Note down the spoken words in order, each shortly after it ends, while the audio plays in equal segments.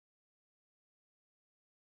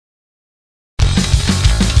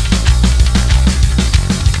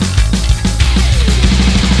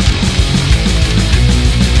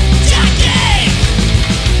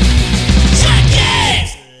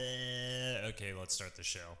Okay, let's start the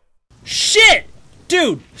show. Shit!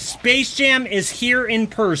 Dude, Space Jam is here in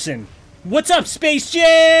person. What's up, Space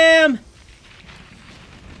Jam?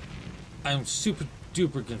 I'm super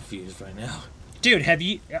duper confused right now. Dude, have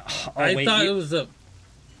you... I thought it was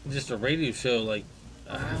just a radio show, like...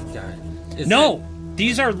 God. No!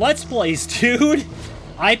 These are Let's Plays, dude!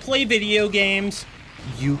 I play video games.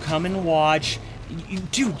 You come and watch.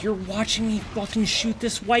 Dude, you're watching me fucking shoot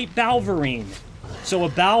this white Balverine. So a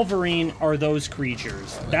Balverine are those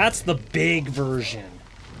creatures. That's the big version.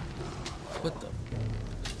 What the...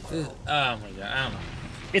 oh my god, I don't know.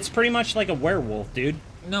 It's pretty much like a werewolf, dude.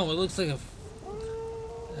 No, it looks like a...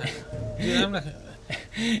 Dude, I'm not...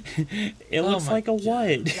 It looks like a what?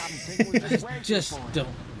 I just don't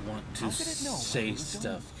want to say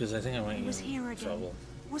stuff, because I think I might get in trouble.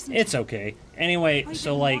 It's okay. Anyway,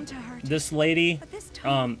 so like, this lady,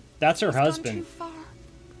 that's her husband.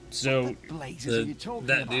 So,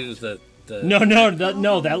 that dude is the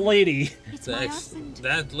no, that lady.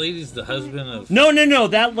 That lady's the husband of... No,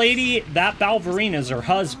 that lady, that Balverine is her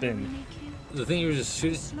husband. The thing you were just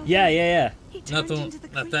shooting? Yeah. Not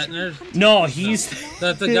that nerd? No, he's...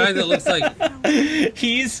 That's the guy that looks like...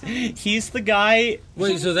 He's the guy...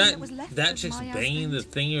 Wait, so that chick's banging the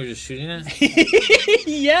thing you were just shooting at?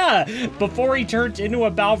 Yeah, before he turned into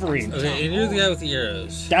a Balverine. Okay, and you're the guy with the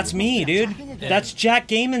arrows. That's me, dude. That's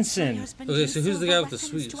JackGamensen. Okay, so who's the guy with the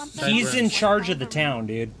sweet... He's in charge of the town,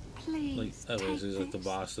 dude. Like, okay, so he's like the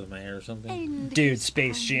boss of the mayor or something? Dude,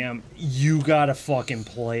 Space Jam, you gotta fucking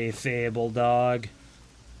play Fable, dog.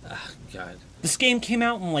 Ah, God. This game came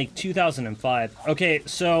out in, like, 2005. Okay,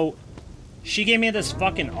 so, she gave me this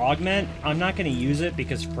fucking augment. I'm not gonna use it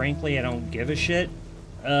because, frankly, I don't give a shit.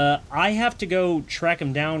 I have to go track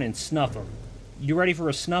him down and snuff him. You ready for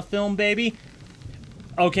a snuff film, baby?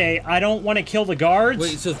 Okay, I don't want to kill the guards.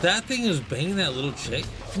 Wait, so that thing is banging that little chick?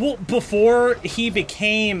 Well, before he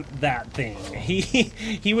became that thing.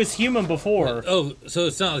 He was human before. Oh, so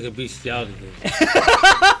it's not like a bestiality thing.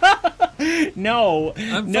 No.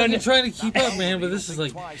 I'm fucking trying to keep up, man, but this is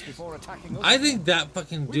like... I think that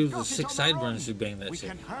fucking dude with the 6 sideburns should bang that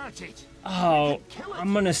chick. Oh,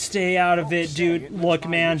 I'm gonna stay out of it, dude. Look,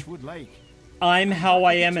 man. I'm how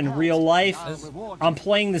I am in real life. I'm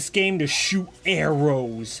playing this game to shoot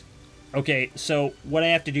arrows. Okay, so what I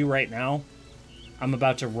have to do right now, I'm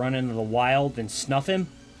about to run into the wild and snuff him.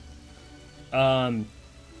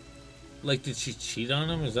 Like, did she cheat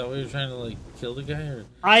on him? Is that why you're trying to, like, kill the guy? Or,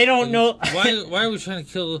 I don't know. Why are we trying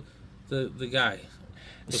to kill the guy?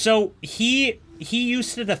 So, he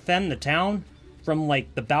used to defend the town from,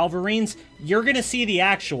 like, the Balverines. You're gonna see the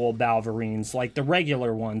actual Balverines, like the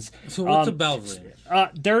regular ones. So what's a Balverine?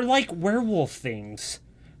 They're like werewolf things.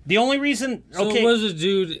 The only reason... So okay, it was a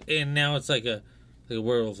dude, and now it's like a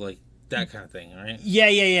werewolf, like, that kind of thing, right?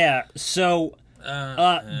 Yeah. So...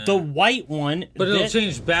 the white one... But it'll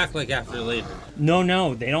change back, like, after later.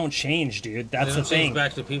 No, they don't change, dude. That's the thing. Change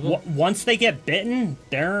back to people? Once they get bitten,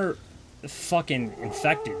 they're fucking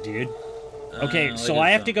infected, dude. Okay, so I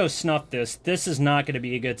have to go snuff this. This is not going to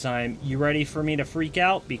be a good time. You ready for me to freak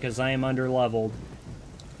out? Because I am under-leveled.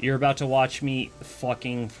 You're about to watch me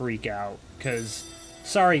fucking freak out. Because,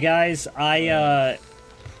 sorry guys, I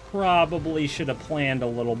probably should have planned a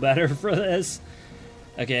little better for this.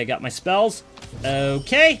 Okay, I got my spells.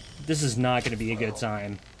 Okay, this is not going to be a good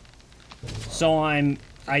time. So I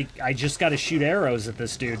just got to shoot arrows at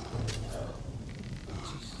this dude.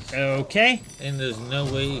 Okay. And there's no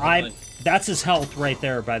way you can, that's his health right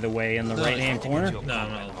there, by the way, in the right-hand corner. No, I'm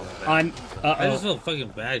not looking at that. I just feel fucking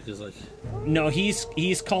bad, because, like... No,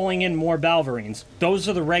 he's calling in more Balverines. Those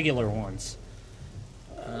are the regular ones.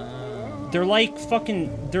 They're like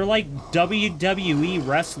WWE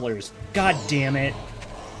wrestlers. God damn it.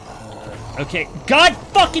 Okay. God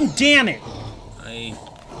fucking damn it!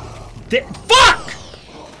 Fuck!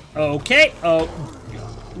 Okay. Oh.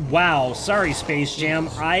 Wow. Sorry, Space Jam.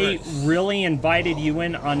 I really invited you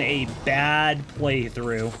in on a bad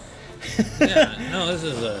playthrough. Yeah, no, this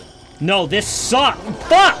is a... No, this sucks.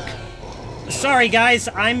 Fuck! Sorry, guys.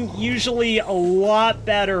 I'm usually a lot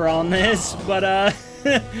better on this, but, I'm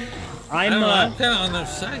kind of on their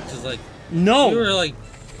side, because, like... No! You were, like,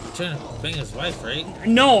 trying to bang his wife, right?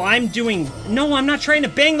 No, I'm not trying to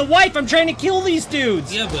bang the wife! I'm trying to kill these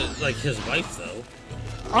dudes! Yeah, but, like, his wife, though.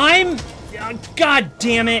 God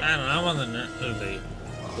damn it! I don't know, I'm on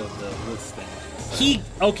this thing.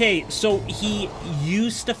 Okay, so he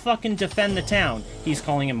used to fucking defend the town. He's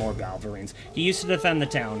calling him more Balverines. He used to defend the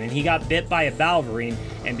town, and he got bit by a Balverine,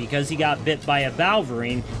 and because he got bit by a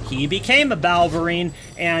Balverine, he became a Balverine,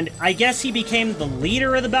 and I guess he became the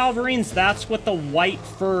leader of the Balverines. That's what the white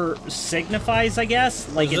fur signifies, I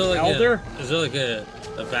guess? Like an elder? Is there like a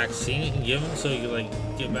vaccine you can give him so you can,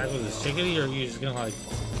 like, get back with his chickadee, or are you just gonna, like,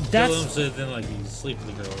 kill him so then, like, you sleep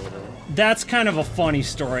with the girl or whatever? That's kind of a funny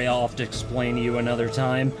story I'll have to explain to you another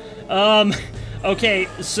time. Okay,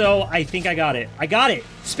 so I think I got it. I got it!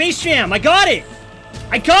 Space Jam, I got it!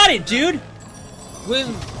 I got it, dude!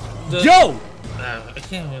 When the... Yo! I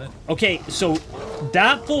can't win it. Okay, so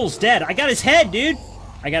that fool's dead. I got his head, dude!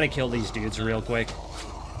 I gotta kill these dudes real quick.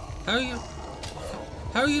 How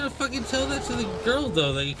are you gonna fucking tell that to the girl,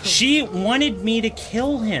 though, that you killed? She wanted me to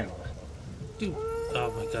kill him. Dude,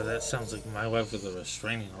 oh my god, that sounds like my wife with a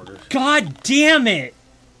restraining order. God damn it!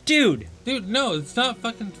 Dude! Dude, no, it's not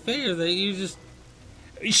fucking fair that you just...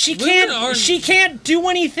 She can't do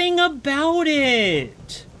anything about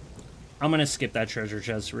it! I'm gonna skip that treasure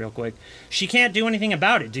chest real quick. She can't do anything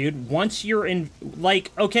about it, dude. Once you're in...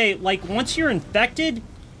 Like, okay, like, once you're infected,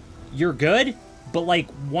 you're good. But, like,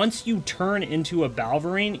 once you turn into a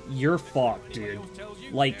Balverine, you're fucked, dude.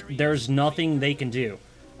 Like, there's nothing they can do.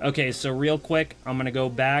 Okay, so real quick, I'm gonna go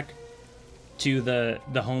back to the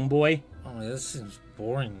homeboy. Oh, this seems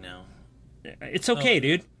boring now. It's okay,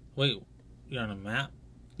 dude. Wait, you're on a map?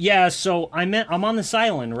 Yeah, so I'm on this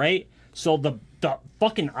island, right? So the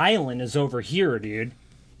fucking island is over here, dude.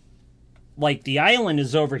 Like, the island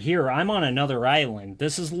is over here. I'm on another island.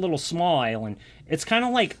 This is a little small island. It's kind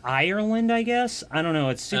of like Ireland, I guess. I don't know.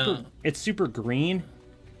 It's super green,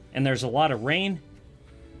 and there's a lot of rain.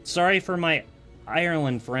 Sorry for my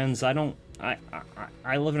Ireland friends. I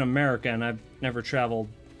live in America, and I've never traveled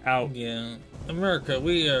out. Yeah, America,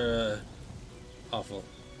 we are awful.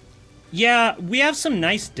 Yeah, we have some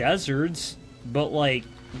nice deserts, but, like,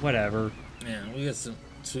 whatever. Yeah, we got some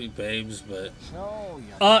sweet babes, but...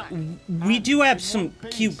 we do have some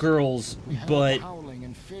cute girls, but,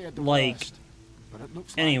 like...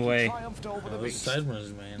 Anyway. Those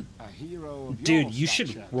sideburns, man. Dude, you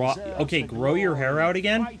should rock... Okay, grow your hair out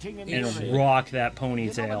again, and rock that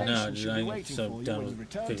ponytail. No, dude, I'm so done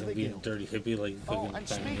with fucking being a dirty hippie like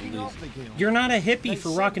fucking... You're not a hippie for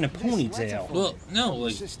rocking a ponytail. Well, no,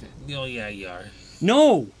 like... Oh, yeah, you are.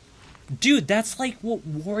 No! Dude, that's like what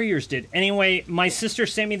warriors did. Anyway, my sister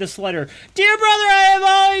sent me this letter. Dear brother, I have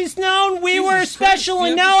always known we were special,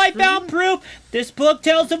 and now I found proof. This book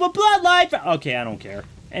tells of a bloodline. Okay, I don't care.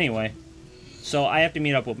 Anyway, so I have to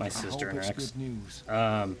meet up with my sister next.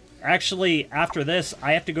 Actually, after this,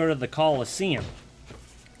 I have to go to the Coliseum.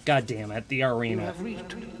 God damn it, the arena.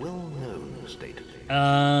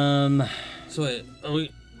 So wait, are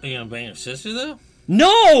you gonna bang your sister, though?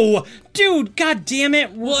 No! Dude, god damn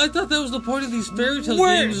it! Well, I thought that was the point of these fairy tale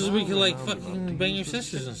games, is we could, like, fucking bang your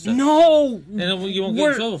sisters and stuff. No! And you won't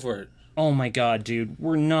get in trouble for it. Oh my god, dude.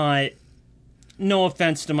 We're not... No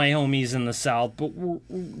offense to my homies in the South, but we're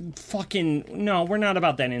fucking... No, we're not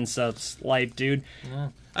about that incest life, dude.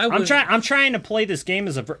 Well, I'm trying to play this game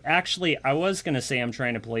as a... Actually, I was gonna say I'm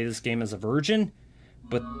trying to play this game as a virgin,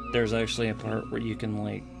 but there's actually a part where you can,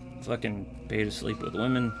 like... fucking pay to sleep with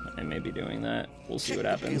women. I may be doing that. We'll see what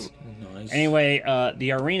happens. Nice. Anyway,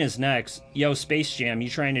 the arena's next. Yo, Space Jam, you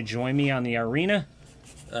trying to join me on the arena?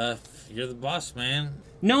 You're the boss, man.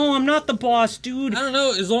 No, I'm not the boss, dude. I don't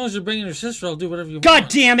know. As long as you're bringing your sister, I'll do whatever you want. God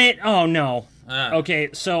damn it! Oh, no. Ah. Okay,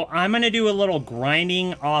 so I'm gonna do a little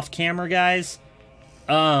grinding off camera, guys.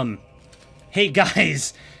 Hey,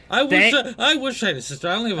 guys. I wish I had a sister.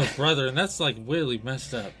 I only have a brother, and that's, like, really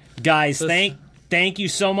messed up. Guys, thank you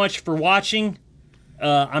so much for watching.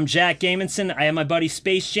 I'm JackGamensen. I have my buddy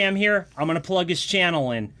Space Jam here. I'm going to plug his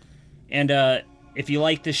channel in. And if you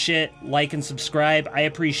like this shit, like and subscribe. I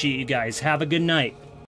appreciate you guys. Have a good night.